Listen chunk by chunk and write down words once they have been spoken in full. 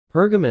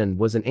Pergamon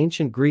was an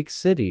ancient Greek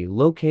city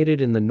located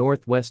in the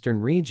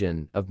northwestern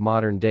region of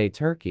modern-day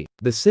Turkey.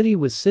 The city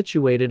was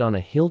situated on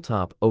a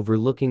hilltop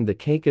overlooking the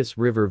Caicus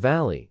River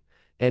valley,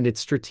 and its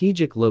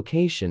strategic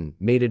location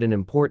made it an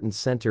important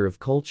center of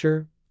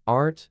culture,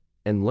 art,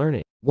 and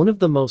learning. One of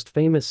the most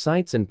famous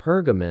sites in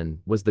Pergamon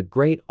was the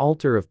Great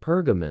Altar of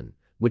Pergamon,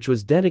 which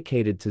was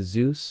dedicated to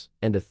Zeus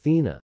and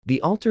Athena.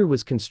 The altar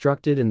was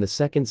constructed in the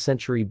 2nd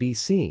century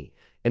BC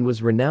and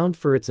was renowned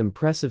for its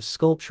impressive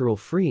sculptural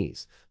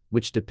frieze,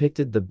 which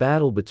depicted the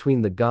battle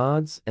between the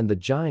gods and the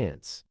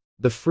giants.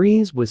 The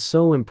frieze was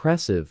so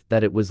impressive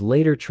that it was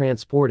later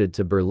transported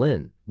to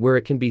Berlin, where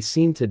it can be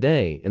seen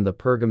today in the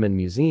Pergamon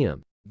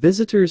Museum.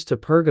 Visitors to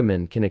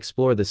Pergamon can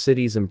explore the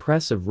city's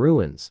impressive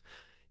ruins,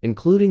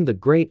 including the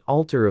Great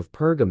Altar of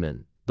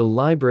Pergamon, the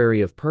Library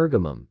of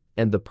Pergamum,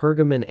 and the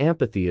Pergamon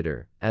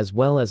Amphitheater, as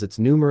well as its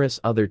numerous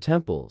other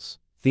temples,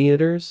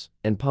 theaters,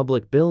 and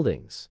public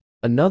buildings.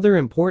 Another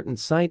important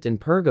site in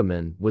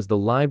Pergamon was the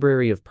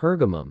Library of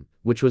Pergamum,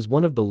 which was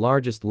one of the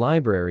largest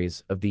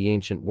libraries of the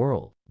ancient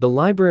world. The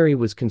library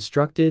was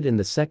constructed in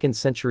the 2nd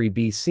century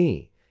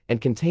BC and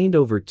contained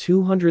over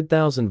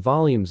 200,000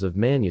 volumes of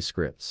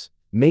manuscripts,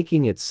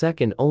 making it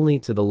second only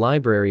to the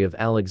Library of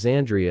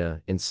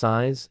Alexandria in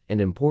size and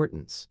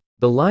importance.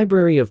 The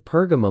Library of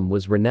Pergamum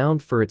was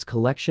renowned for its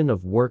collection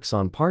of works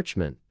on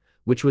parchment,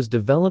 which was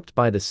developed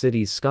by the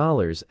city's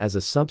scholars as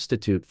a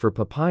substitute for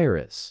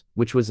papyrus,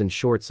 which was in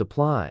short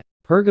supply.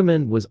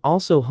 Pergamon was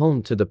also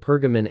home to the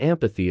Pergamon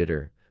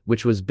Amphitheater,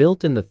 which was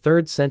built in the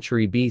 3rd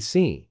century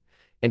BC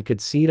and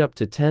could seat up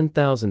to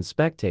 10,000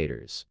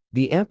 spectators.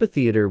 The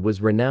amphitheater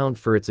was renowned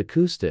for its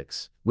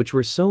acoustics, which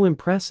were so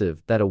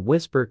impressive that a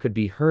whisper could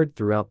be heard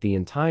throughout the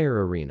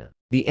entire arena.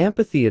 The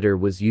amphitheater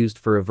was used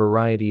for a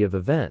variety of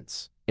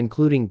events,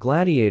 including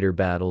gladiator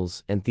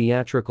battles and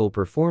theatrical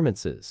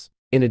performances.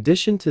 In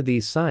addition to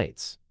these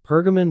sites,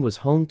 Pergamon was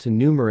home to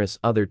numerous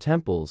other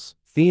temples,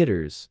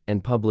 theaters,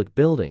 and public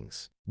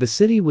buildings. The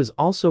city was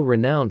also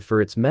renowned for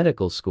its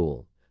medical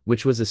school,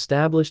 which was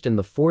established in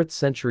the 4th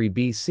century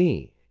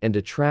BC and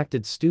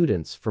attracted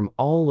students from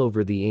all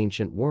over the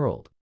ancient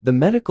world. The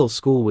medical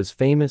school was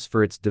famous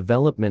for its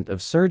development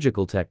of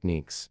surgical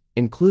techniques,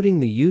 including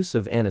the use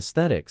of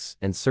anesthetics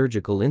and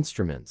surgical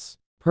instruments.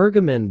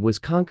 Pergamon was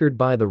conquered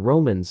by the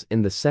Romans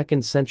in the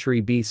 2nd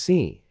century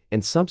BC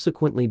and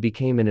subsequently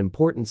became an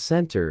important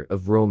center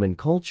of Roman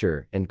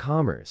culture and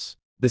commerce.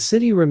 The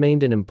city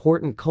remained an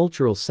important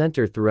cultural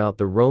center throughout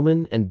the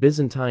Roman and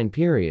Byzantine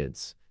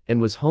periods, and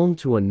was home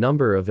to a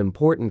number of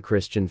important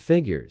Christian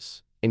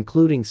figures,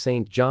 including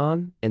Saint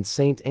John and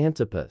Saint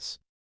Antipas.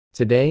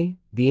 Today,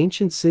 the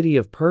ancient city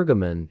of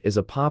Pergamon is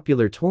a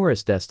popular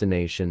tourist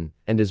destination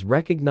and is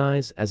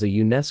recognized as a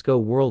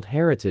UNESCO World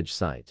Heritage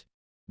Site.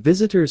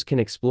 Visitors can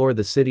explore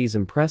the city's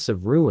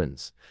impressive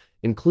ruins,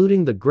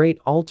 including the Great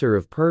Altar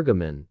of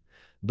Pergamon,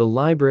 the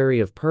Library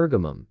of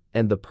Pergamum,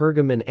 and the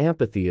Pergamon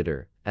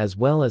Amphitheater, as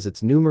well as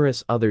its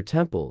numerous other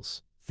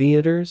temples,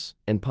 theaters,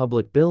 and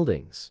public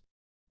buildings.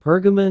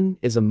 Pergamon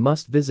is a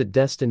must-visit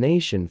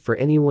destination for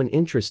anyone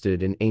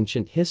interested in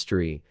ancient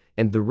history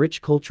and the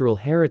rich cultural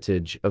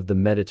heritage of the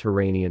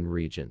Mediterranean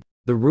region.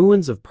 The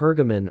ruins of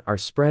Pergamon are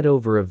spread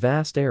over a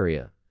vast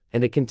area,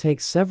 and it can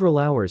take several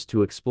hours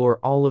to explore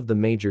all of the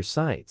major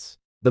sites.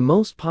 The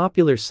most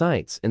popular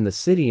sites in the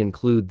city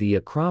include the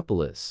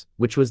Acropolis,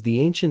 which was the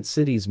ancient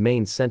city's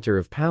main center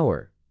of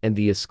power, and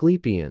the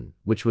Asclepion,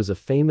 which was a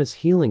famous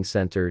healing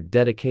center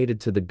dedicated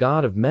to the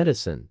god of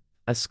medicine,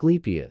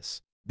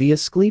 Asclepius. The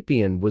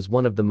Asclepion was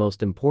one of the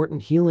most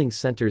important healing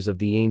centers of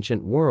the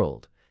ancient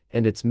world,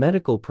 and its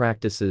medical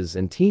practices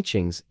and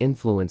teachings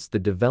influenced the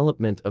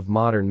development of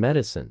modern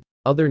medicine.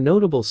 Other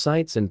notable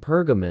sites in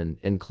Pergamon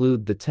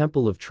include the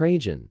Temple of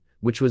Trajan,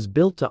 which was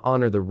built to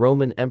honor the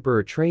Roman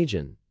Emperor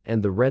Trajan,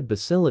 and the Red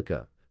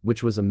Basilica,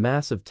 which was a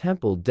massive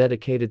temple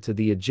dedicated to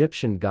the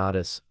Egyptian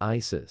goddess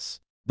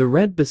Isis. The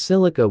Red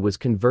Basilica was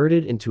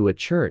converted into a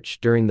church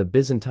during the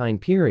Byzantine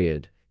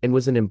period and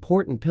was an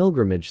important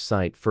pilgrimage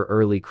site for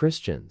early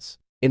Christians.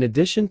 In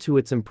addition to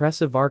its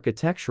impressive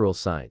architectural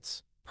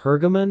sites,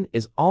 Pergamon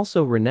is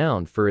also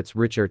renowned for its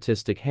rich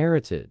artistic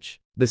heritage.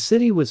 The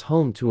city was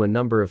home to a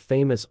number of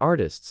famous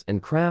artists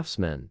and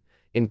craftsmen,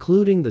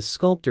 including the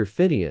sculptor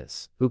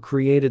Phidias, who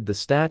created the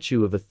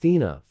statue of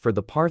Athena for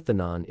the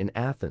Parthenon in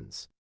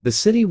Athens. The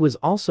city was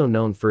also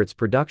known for its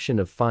production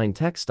of fine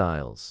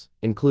textiles,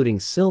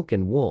 including silk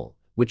and wool,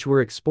 which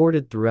were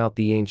exported throughout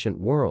the ancient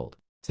world.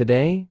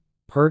 Today,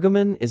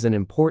 Pergamon is an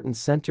important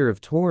center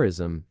of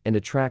tourism and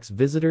attracts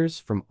visitors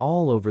from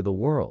all over the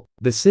world.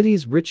 The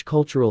city's rich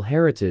cultural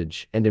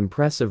heritage and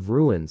impressive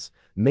ruins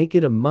make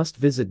it a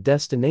must-visit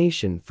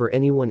destination for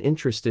anyone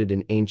interested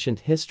in ancient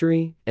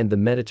history and the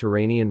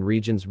Mediterranean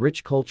region's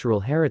rich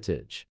cultural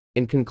heritage.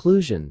 In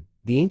conclusion,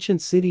 the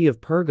ancient city of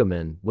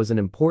Pergamon was an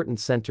important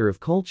center of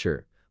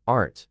culture,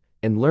 art,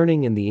 and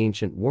learning in the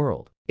ancient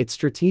world. Its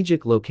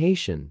strategic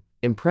location,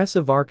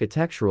 impressive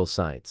architectural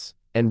sites,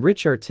 and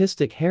rich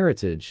artistic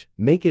heritage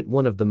make it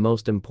one of the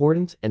most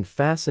important and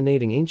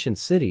fascinating ancient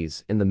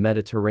cities in the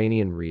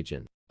Mediterranean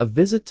region. A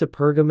visit to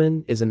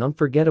Pergamon is an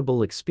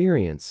unforgettable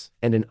experience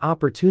and an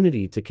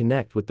opportunity to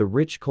connect with the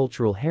rich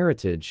cultural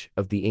heritage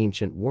of the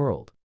ancient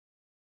world.